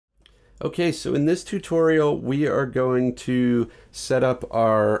Okay, so in this tutorial, we are going to set up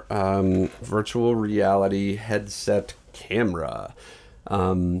our virtual reality headset camera.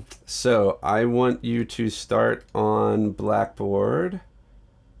 So I want you to start on Blackboard.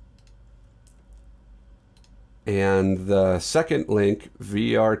 And the second link,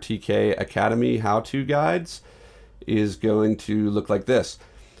 VRTK Academy How-To Guides, is going to look like this.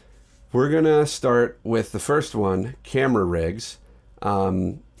 We're going to start with the first one, camera rigs.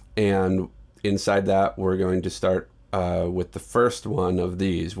 And inside that, we're going to start with the first one of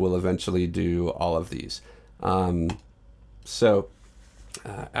these. We'll eventually do all of these. Adding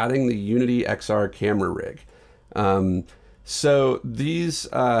the Unity XR camera rig. So these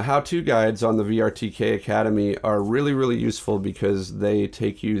how-to guides on the VRTK Academy are really, really useful because they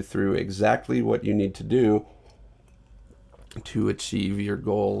take you through exactly what you need to do to achieve your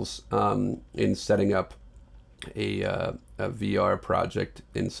goals in setting up a VR project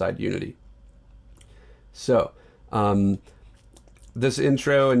inside Unity. So this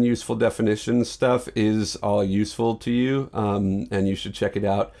intro and useful definition stuff is all useful to you, and you should check it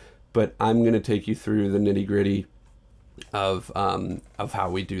out. But I'm going to take you through the nitty-gritty of how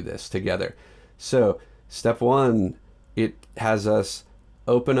we do this together. So step one, it has us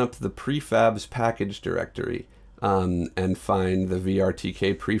open up the prefabs package directory and find the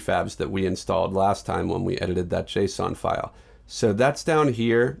VRTK prefabs that we installed last time when we edited that JSON file. So that's down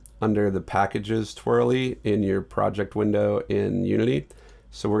here under the packages twirly in your project window in Unity.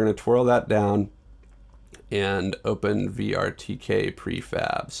 So we're going to twirl that down and open VRTK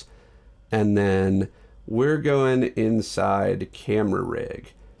prefabs. And then we're going inside camera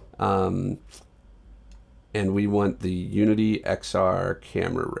rig. And we want the Unity XR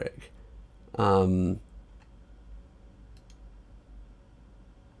camera rig.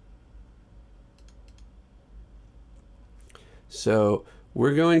 So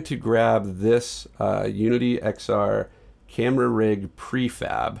we're going to grab this Unity XR camera rig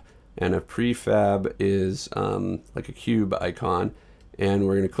prefab, and a prefab is like a cube icon, and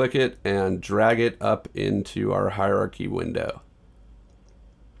we're going to click it and drag it up into our hierarchy window.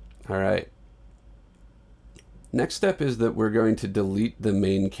 All right. Next step is that we're going to delete the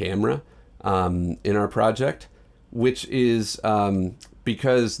main camera in our project, which is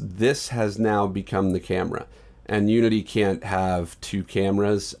because this has now become the camera. And Unity can't have two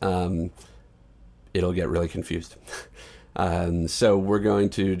cameras. It'll get really confused. So we're going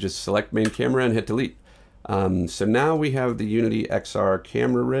to just select main camera and hit delete. So now we have the Unity XR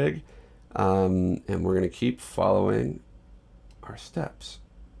camera rig, and we're going to keep following our steps.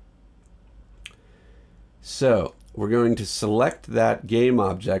 So we're going to select that game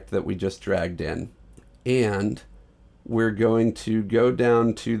object that we just dragged in, and we're going to go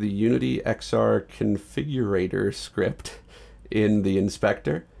down to the Unity XR configurator script in the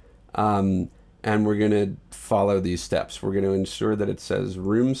inspector, and we're going to follow these steps. We're going to ensure that it says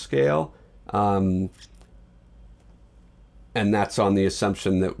room scale, and that's on the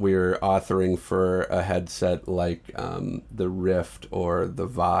assumption that we're authoring for a headset like the Rift or the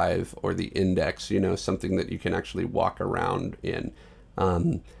Vive or the Index, you know, something that you can actually walk around in.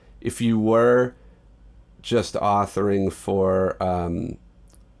 If you were just authoring for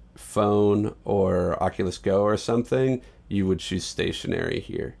phone or Oculus Go or something, you would choose stationary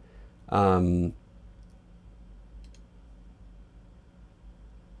here.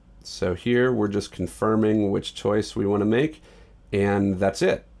 So here we're just confirming which choice we want to make, and that's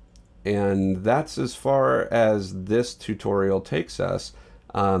it. And that's as far as this tutorial takes us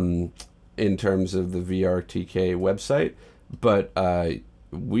in terms of the VRTK website. But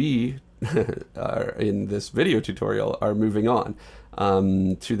we in this video tutorial are moving on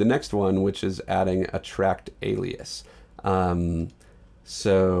to the next one, which is adding a tracked alias.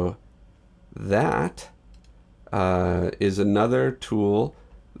 So that is another tool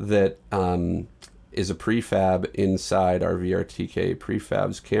that is a prefab inside our VRTK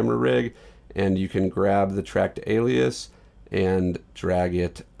prefabs camera rig, and you can grab the tracked alias and drag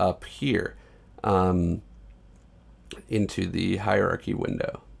it up here into the hierarchy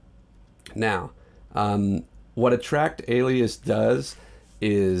window. Now, what a tracked alias does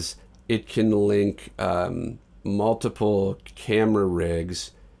is it can link multiple camera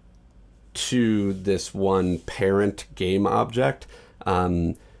rigs to this one parent game object.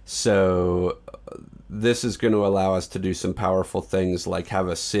 So this is going to allow us to do some powerful things like have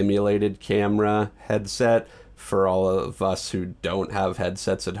a simulated camera headset for all of us who don't have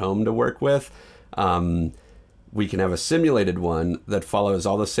headsets at home to work with. We can have a simulated one that follows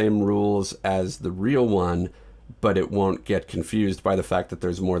all the same rules as the real one, but it won't get confused by the fact that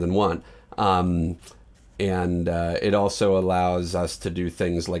there's more than one. And it also allows us to do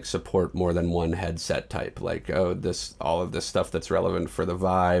things like support more than one headset type. Like, oh, all of this stuff that's relevant for the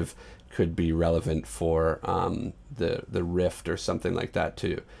Vive could be relevant for the Rift or something like that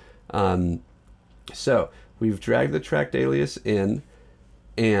too. So we've dragged the tracked alias in,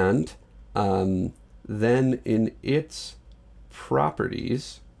 and then in its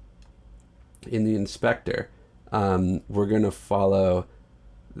properties in the inspector, we're going to follow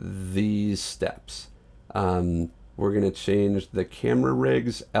these steps. We're going to change the camera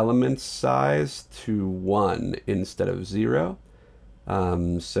rig's element size to 1 instead of 0.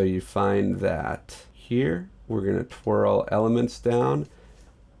 So you find that here we're going to twirl elements down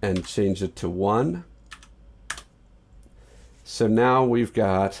and change it to 1. So now we've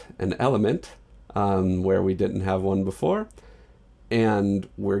got an element where we didn't have one before, and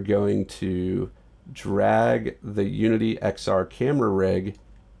we're going to drag the Unity XR camera rig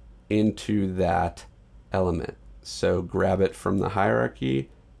into that element. So grab it from the hierarchy,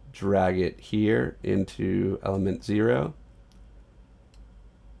 drag it here into element 0,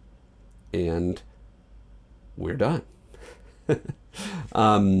 and we're done.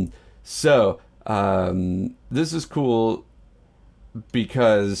 This is cool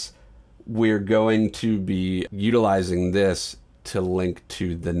because we're going to be utilizing this to link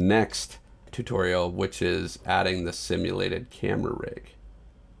to the next tutorial, which is adding the simulated camera rig.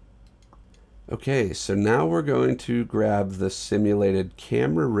 Okay, so now we're going to grab the simulated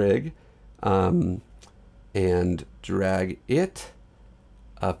camera rig and drag it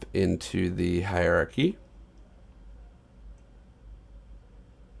up into the hierarchy.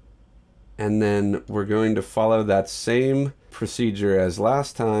 And then we're going to follow that same procedure as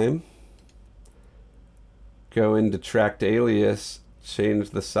last time. Go into tracked alias, change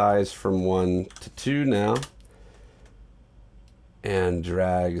the size from 1 to 2 now, and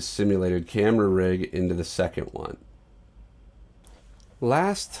drag simulated camera rig into the second one.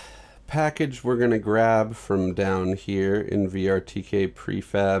 Last package we're going to grab from down here in VRTK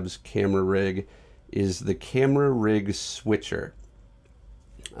prefabs camera rig is the camera rig switcher.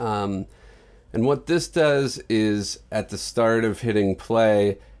 And what this does is at the start of hitting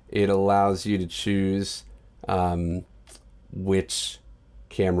play, it allows you to choose which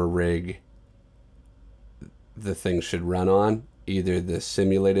camera rig the thing should run on. Either the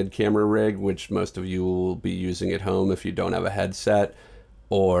simulated camera rig, which most of you will be using at home if you don't have a headset,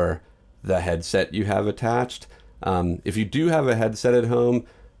 or the headset you have attached. If you do have a headset at home,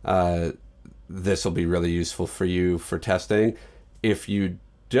 this will be really useful for you for testing. If you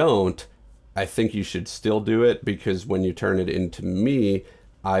don't, I think you should still do it, because when you turn it into me,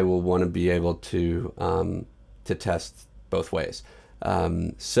 I will want to be able to test both ways.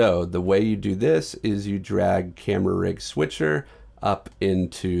 So the way you do this is you drag camera rig switcher up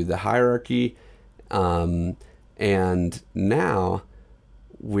into the hierarchy, and now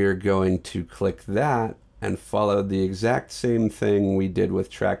we're going to click that and follow the exact same thing we did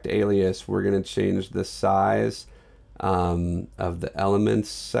with tracked alias. We're going to change the size of the elements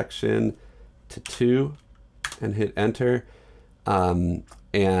section to 2 and hit enter, and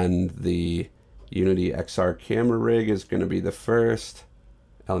the Unity XR camera rig is going to be the first,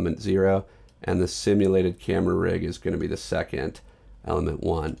 element 0, and the simulated camera rig is going to be the second, element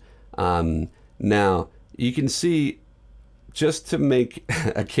 1. Now you can see, just to make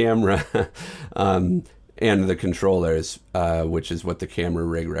a camera and the controllers, which is what the camera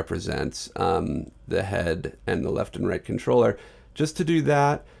rig represents, the head and the left and right controller, just to do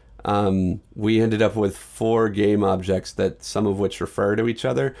that, we ended up with 4 game objects, that some of which refer to each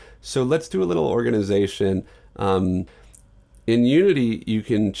other. So let's do a little organization. In Unity, you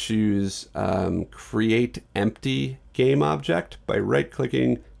can choose create empty game object by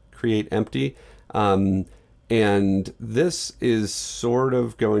right-clicking create empty. And this is sort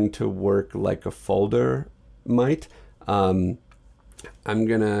of going to work like a folder might. I'm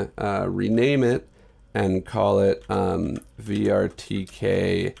gonna rename it and call it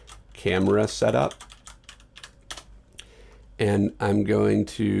VRTK camera setup. And I'm going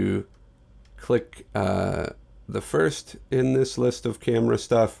to click the first in this list of camera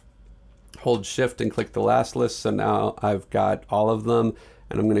stuff, hold shift and click the last list. So now I've got all of them,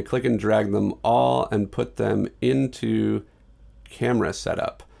 and I'm going to click and drag them all and put them into camera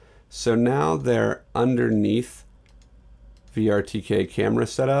setup. So now they're underneath VRTK camera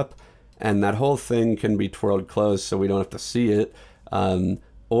setup, and that whole thing can be twirled closed so we don't have to see it,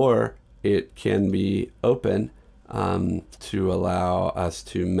 or it can be open to allow us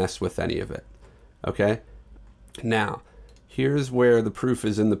to mess with any of it. Okay, now here's where the proof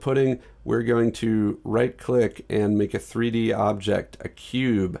is in the pudding. We're going to right click and make a 3D object, a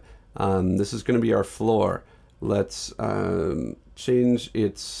cube, This is going to be our floor. Let's change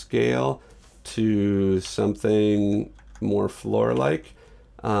its scale to something more floor-like,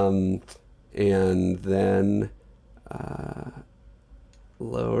 and then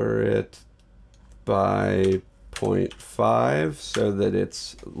lower it by 0.5 so that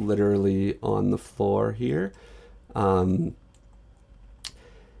it's literally on the floor here. And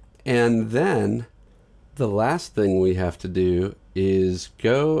then the last thing we have to do is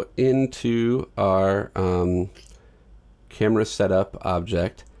go into our camera setup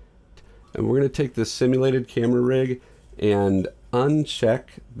object, and we're going to take this simulated camera rig and uncheck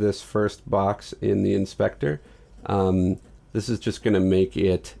this first box in the inspector. This is just going to make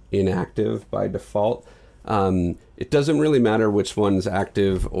it inactive by default. It doesn't really matter which one's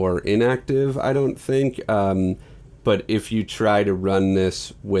active or inactive, I don't think. But if you try to run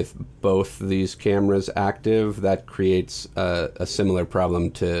this with both these cameras active, that creates a similar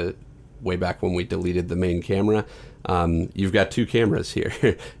problem to way back when we deleted the main camera. You've got two cameras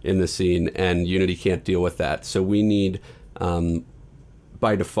here in the scene, and Unity can't deal with that. So we need,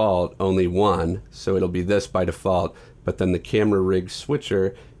 by default, only one. So it'll be this by default, but then the camera rig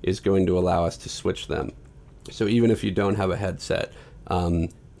switcher is going to allow us to switch them. So even if you don't have a headset,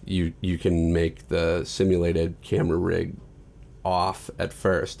 you can make the simulated camera rig off at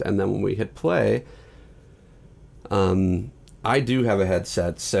first, and then when we hit play, I do have a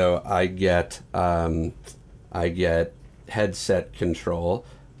headset, so I get headset control,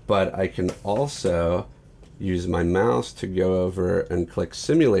 but I can also use my mouse to go over and click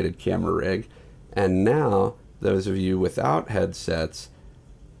simulated camera rig, and now those of you without headsets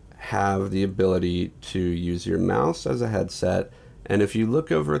have the ability to use your mouse as a headset. And if you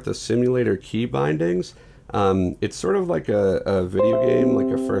look over at the simulator key bindings, it's sort of like a video game,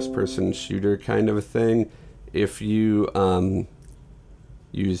 like a first-person shooter kind of a thing. If you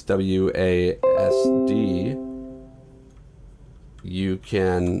use WASD, you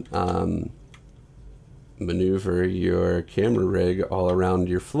can maneuver your camera rig all around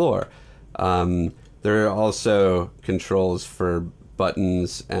your floor. There are also controls for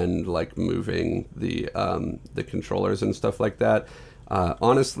buttons and like moving the controllers and stuff like that.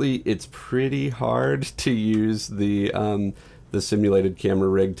 Honestly, it's pretty hard to use the simulated camera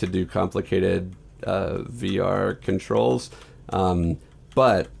rig to do complicated VR controls,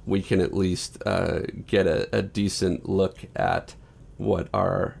 but we can at least get a decent look at what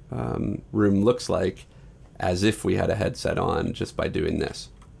our room looks like as if we had a headset on just by doing this.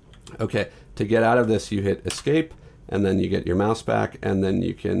 Okay, to get out of this, you hit escape, and then you get your mouse back, and then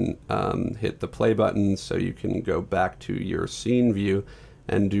you can hit the play button so you can go back to your scene view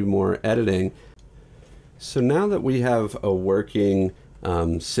and do more editing. So now that we have a working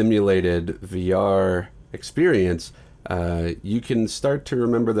simulated VR experience, you can start to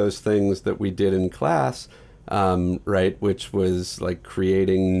remember those things that we did in class, right? Which was like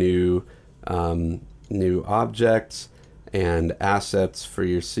creating new objects and assets for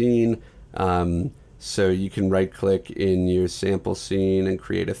your scene. So you can right-click in your sample scene and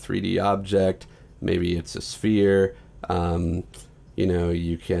create a 3D object. Maybe it's a sphere. You know,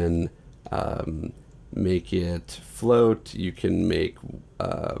 you can make it float. You can make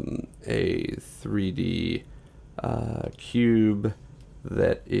a 3D cube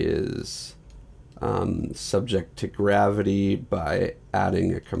that is subject to gravity by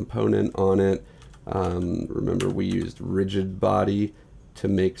adding a component on it. Remember, we used rigid body to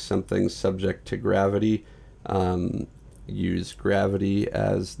make something subject to gravity. Use gravity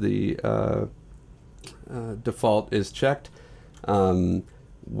as the default is checked.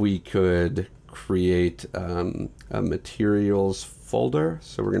 We could create a materials folder.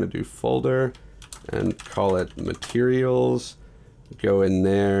 So we're going to do folder and call it materials. Go in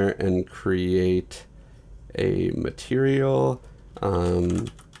there and create a material. I'll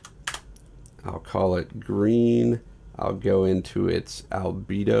call it green. I'll go into its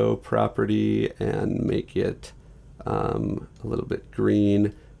albedo property and make it a little bit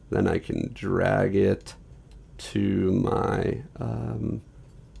green. Then I can drag it to my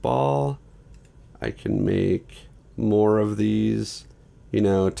ball. I can make more of these, you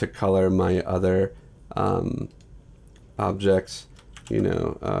know, to color my other objects, you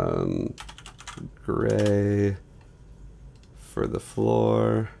know, gray for the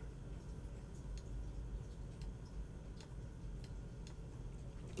floor.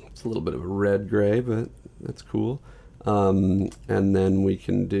 It's a little bit of a red gray, but that's cool. And then we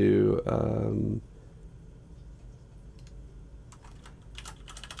can do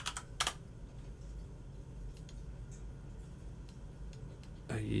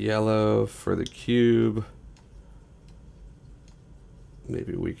a yellow for the cube.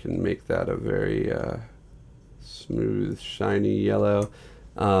 maybe we can make that a very smooth, shiny yellow.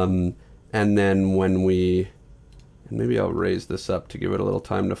 And then when we, and maybe I'll raise this up to give it a little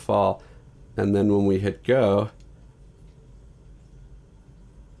time to fall. And then when we hit go,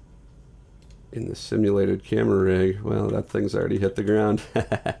 in the simulated camera rig, well, that thing's already hit the ground.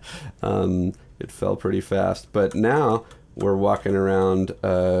 It fell pretty fast. But now we're walking around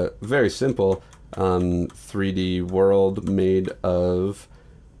a very simple 3D world made of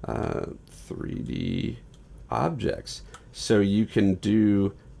 3D objects. So you can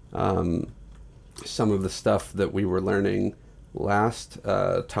do some of the stuff that we were learning last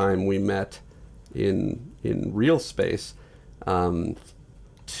time we met in real space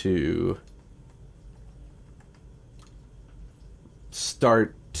to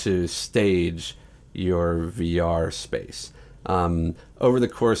start to stage your VR space. Over the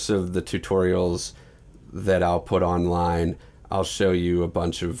course of the tutorials that I'll put online, I'll show you a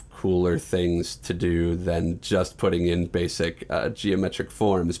bunch of cooler things to do than just putting in basic geometric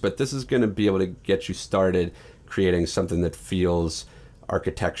forms. But this is going to be able to get you started creating something that feels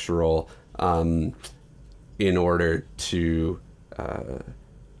architectural in order to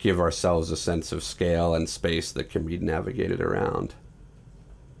give ourselves a sense of scale and space that can be navigated around.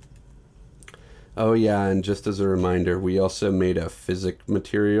 Oh yeah, and just as a reminder, we also made a physic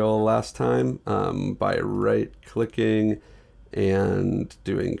material last time by right-clicking and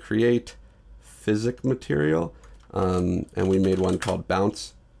doing create physic material, and we made one called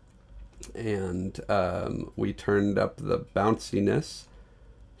bounce, and we turned up the bounciness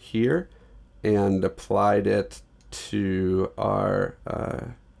here and applied it to our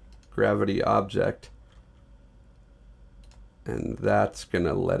gravity object, and that's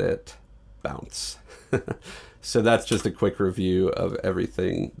gonna let it bounce. So that's just a quick review of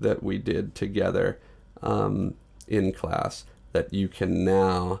everything that we did together in class that you can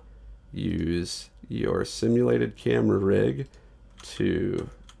now use your simulated camera rig to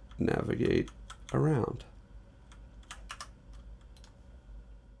navigate around.